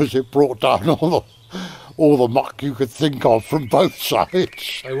because it brought down all the muck you could think of from both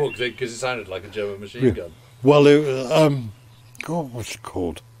sides. Oh, well, because it sounded like a German machine gun. Well, God, what's it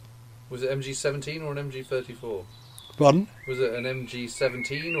called? Was it MG17 or an MG34? Pardon? Was it an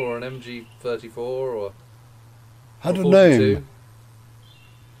MG17 or an MG34 or? Had a name.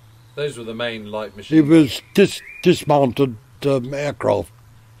 Those were the main light machine. It was dismounted aircraft.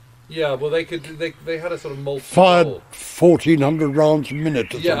 Yeah, well, they had a sort of multi. Fired 1,400 rounds a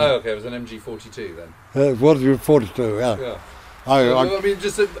minute. Or yeah, something. oh, okay, it was an MG42 then. What was it, 42? Yeah. Yeah. I mean,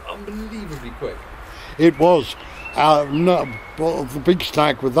 just unbelievably quick. It was. No, well, the big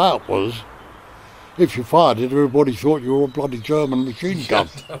snag with that was, if you fired it, everybody thought you were a bloody German machine gun.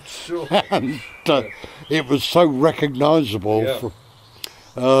 I'm sure. And it was so recognisable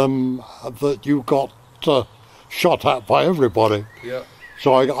that you got shot at by everybody. Yeah.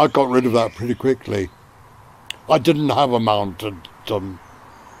 So I got rid of that pretty quickly. I didn't have a mounted gun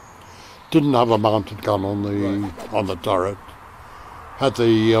on the turret. Had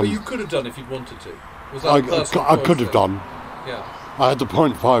the. But you could have done if you'd wanted to. Was that I could have done. Yeah. I had the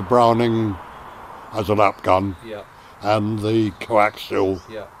 .5 Browning as a lap gun. Yeah. And the coaxial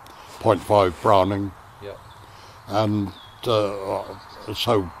 .5 Browning. Yeah. And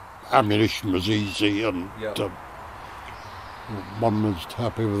so ammunition was easy, and one was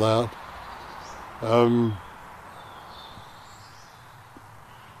happy with that.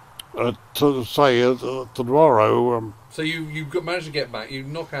 To say tomorrow. So you managed to get back. You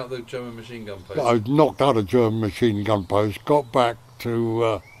knock out the German machine gun post. I knocked out a German machine gun post. Got back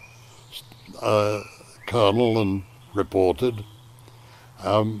to Colonel and reported.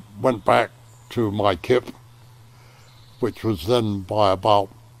 Went back to my kip, which was then by about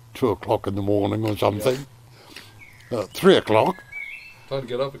 2 o'clock in the morning or something. 3 o'clock. Time to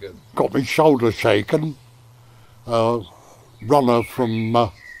get up again. Got my shoulder shaken. Runner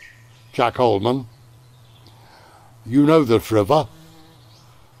from Jack Holman. You know this river.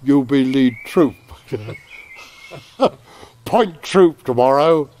 You'll be lead troop. Point troop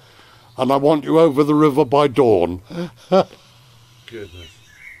tomorrow, and I want you over the river by dawn. Goodness.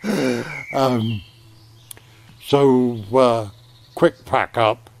 So quick pack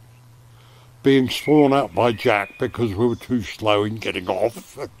up. Being sworn out by Jack because we were too slow in getting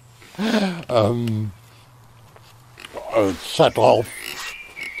off. Set off.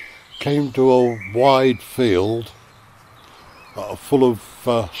 Came to a wide field full of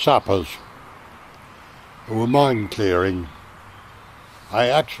sappers who were mine clearing. I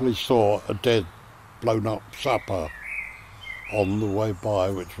actually saw a dead, blown up sapper on the way by,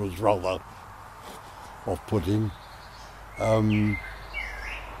 which was rather off-putting.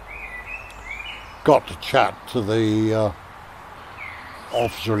 Got to chat to the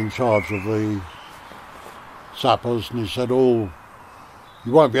officer in charge of the sappers, and he said, "Oh,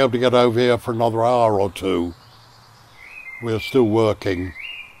 you won't be able to get over here for another hour or two. We're still working."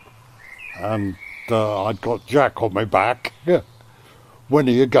 And I'd got Jack on my back. When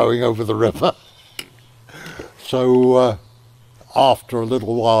are you going over the river? So after a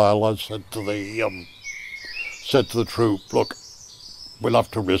little while, I said to the troop, "Look, we'll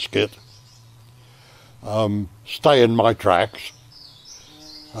have to risk it. Stay in my tracks,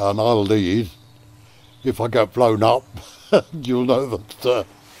 and I'll lead. If I get blown up, you'll know that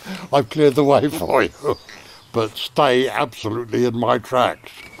I've cleared the way for you. But stay absolutely in my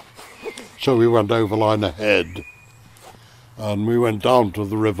tracks." So we went over line ahead. And we went down to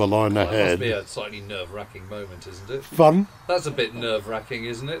the river line ahead. That must be a slightly nerve-wracking moment, isn't it? Fun? That's a bit nerve-wracking,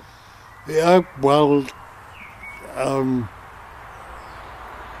 isn't it? Yeah, well,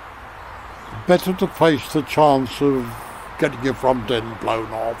 better to face the chance of getting your front end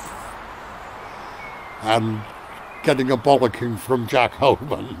blown off and getting a bollocking from Jack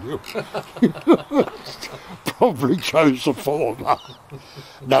Holman. Probably chose the former.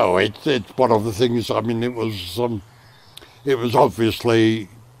 No, it's one of the things. I mean, it was obviously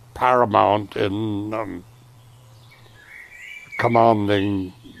paramount in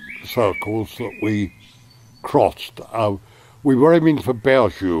commanding circles that we crossed. We were aiming for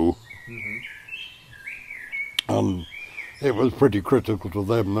Berjou, and it was pretty critical to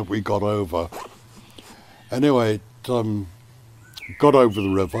them that we got over. Anyway, got over the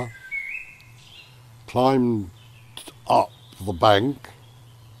river, climbed up the bank,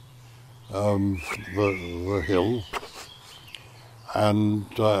 the hill, and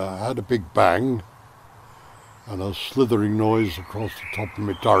had a big bang and a slithering noise across the top of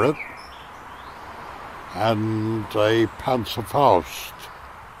my turret, and a Panzerfaust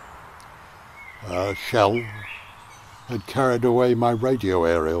shell had carried away my radio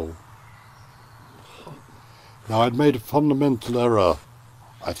aerial. Now, I'd made a fundamental error,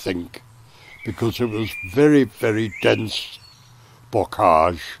 I think, because it was very, very dense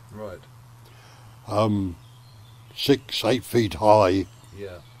bocage. Right. 6-8 feet high.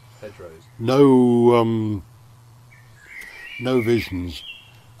 Yeah, hedgerows. No visions.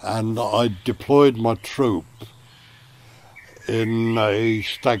 And I deployed my troop in a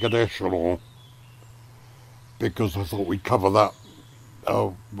staggered echelon because I thought we'd cover that.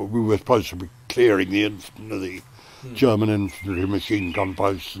 We were supposed to be clearing the German infantry machine gun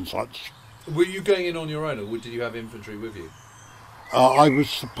posts and such. Were you going in on your own, or did you have infantry with you? I was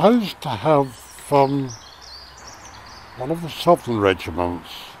supposed to have one of the southern regiments.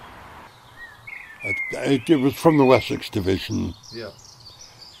 It was from the Wessex Division. Yeah.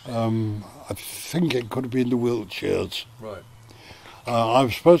 I think it could have been the Wiltshires. Right. I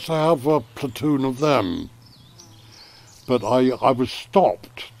was supposed to have a platoon of them, but I was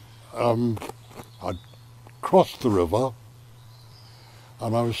stopped. I crossed the river,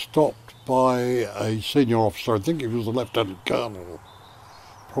 and I was stopped by a senior officer. I think he was a lieutenant colonel,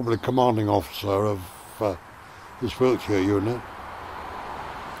 probably commanding officer of this Wiltshire unit.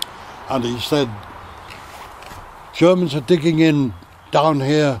 And he said, "Germans are digging in down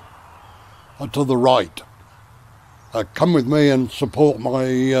here to the right. Come with me and support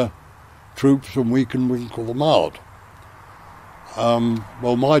my troops, and we can winkle them out."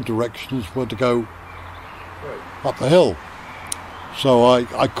 Well, my directions were to go up the hill. So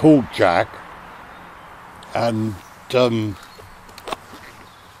I called Jack, and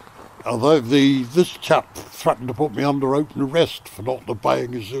although this chap threatened to put me under open arrest for not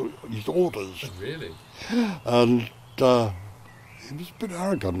obeying his orders. Really? And he was a bit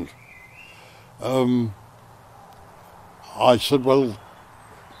arrogant. I said, well,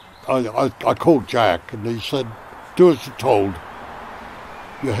 I called Jack, and he said, "Do as you're told.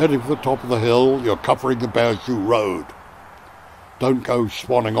 You're heading for the top of the hill, you're covering the Berjou Road. Don't go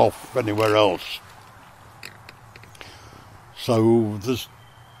swanning off anywhere else." So this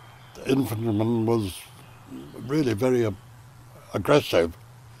infantryman was really very aggressive.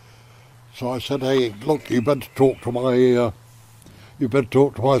 So I said, "Hey, look, you better talk to my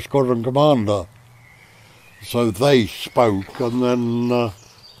squadron commander." So they spoke, and then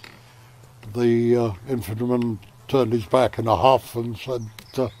the infantryman turned his back in a huff and said,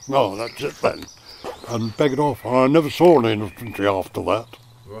 "No, that's it then," and begged off. And I never saw any infantry after that.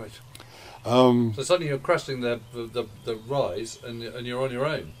 Right. So suddenly you're crossing the rise, and you're on your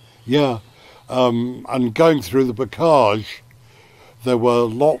own. Yeah, and going through the bocage, there were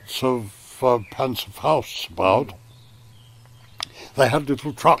lots of Panzerfausts about. They had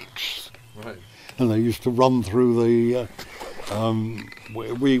little trucks. Right. And they used to run through the.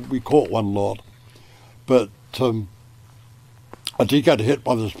 We caught one lot, but I did get hit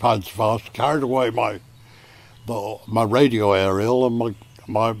by this Panzerfaust, carried away my radio aerial, and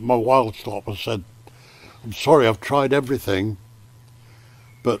my wild stopper said, "I'm sorry, I've tried everything,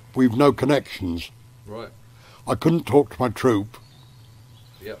 but we've no connections." Right. I couldn't talk to my troop.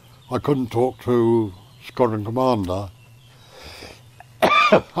 Yep. I couldn't talk to squadron commander.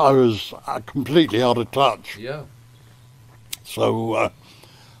 I was completely out of touch. Yeah. So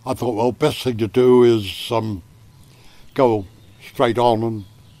I thought, well, best thing to do is go straight on and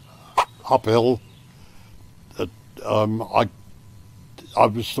uphill. I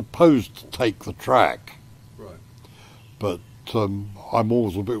was supposed to take the track, right, but I'm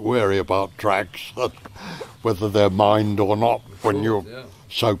always a bit wary about tracks, whether they're mined or not when you're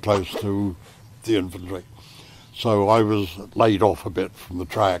so close to the infantry. So I was laid off a bit from the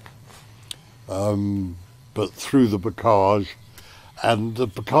track, but through the bocage, and the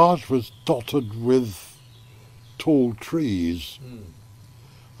bocage was dotted with tall trees,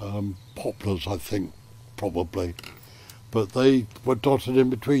 poplars I think probably, but they were dotted in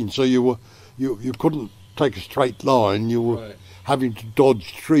between, so you couldn't take a straight line, you were having to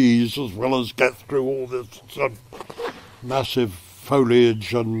dodge trees as well as get through all this massive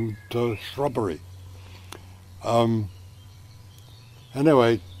foliage and shrubbery.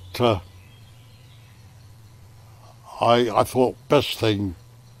 Anyway, I thought best thing,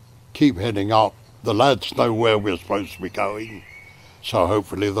 keep heading up. The lads know where we're supposed to be going, so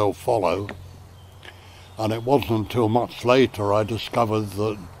hopefully they'll follow. And it wasn't until much later I discovered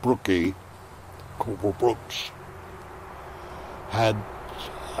that Brookie, Corporal Brooks, had,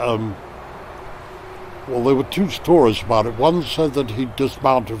 well, there were two stories about it. One said that he'd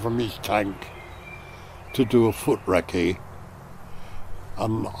dismounted from his tank to do a foot recce,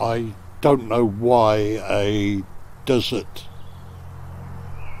 and I don't know why a desert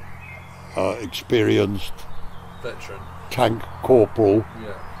experienced veteran tank corporal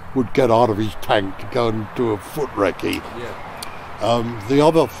would get out of his tank to go and do a foot recce. The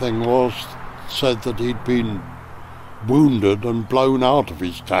other thing was, said that he'd been wounded and blown out of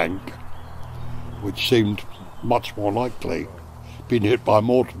his tank, which seemed much more likely. Been hit by a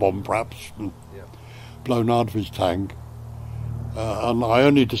mortar bomb perhaps, and blown out of his tank. And I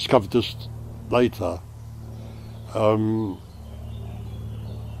only discovered this later. The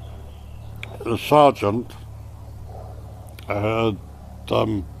sergeant had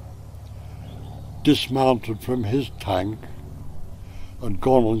dismounted from his tank and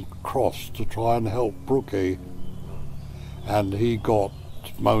gone across to try and help Brookie, and he got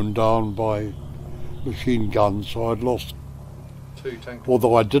mown down by machine guns, so I'd lost two tank.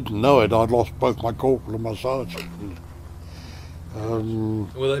 Although I didn't know it, I'd lost both my corporal and my sergeant.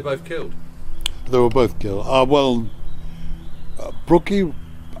 Were they both killed? They were both killed. Brookie,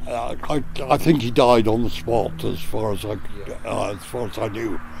 I think he died on the spot, as far as I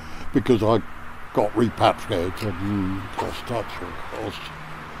knew, because I got repatriated and lost touch, of course.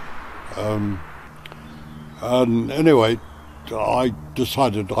 And anyway, I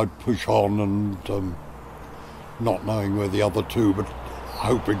decided I'd push on, and not knowing where the other two, but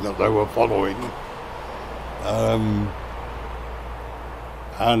hoping that they were following.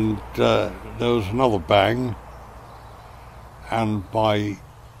 And there was another bang, and my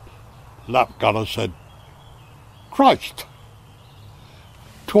lap gunner said, "Christ!"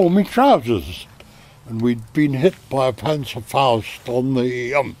 Tore me trousers, and we'd been hit by a Panzerfaust on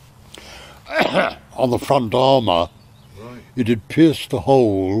the on the front armour. Right. It had pierced a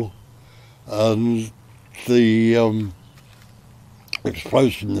hole, and the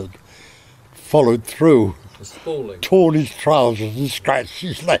explosion that followed through torn his trousers and scratched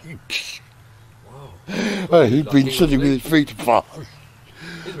his legs. Wow. He'd been sitting with his feet apart.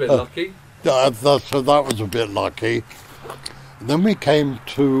 He's a bit lucky. So that was a bit lucky. And then we came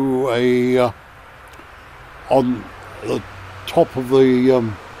to a on the top of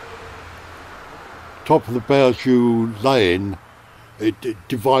the Bear Shoe Lane. It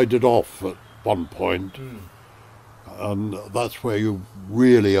divided off at one point, and that's where you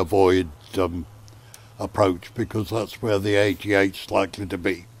really avoid approach, because that's where the 88's likely to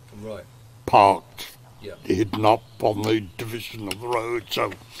be parked, hidden up on the division of the road.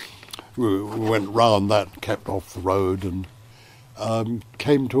 So we went round that, kept off the road, and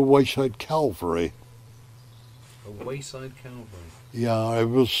came to a wayside Calvary. A wayside Calvary? Yeah, it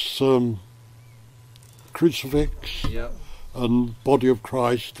was crucifix and body of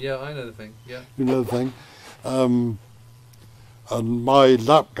Christ. Yeah, I know the thing, You know the thing. And my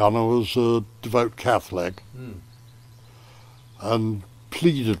lap gunner was a devout Catholic, and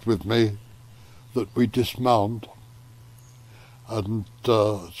pleaded with me that we dismount and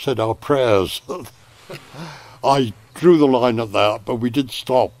said our prayers. I drew the line at that, but we did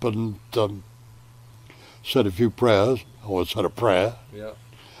stop and said a few prayers, or said a prayer.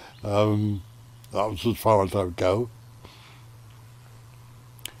 That was as far as I would go.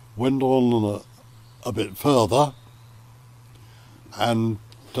 Went on a bit further, and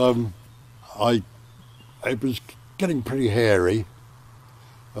it was getting pretty hairy.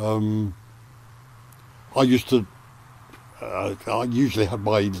 I usually had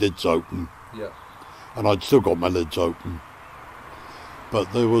my lids open, and I'd still got my lids open,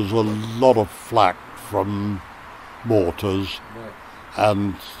 but there was a lot of flak from mortars,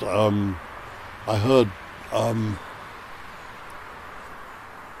 and I heard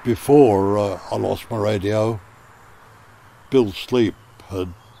before I lost my radio, Bill Sleep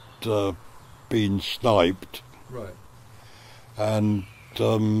had been sniped. Right. And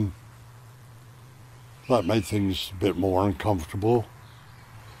that made things a bit more uncomfortable.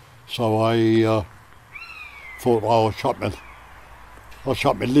 So I thought I'll shut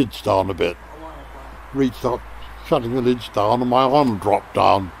my lids down a bit. Reached up, shutting the lids down, and my arm dropped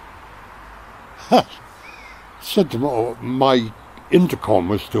down. Said to my intercom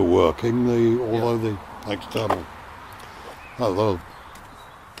was still working, although the external, the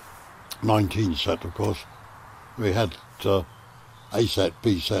 19 set, of course. We had A set,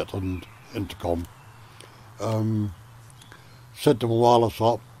 B set, and intercom. Said to my wireless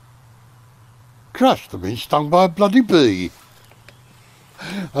op, "Crushed, I've been stung by a bloody bee."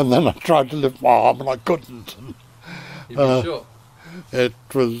 And then I tried to lift my arm and I couldn't. You'd be shot. It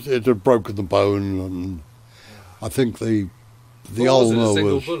had broken the bone, and I think the ulna was. It a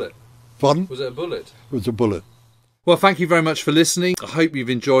single was. bullet? Pardon? Was it a bullet? It was a bullet. Well, thank you very much for listening. I hope you've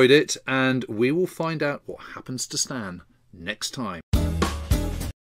enjoyed it, and we will find out what happens to Stan next time.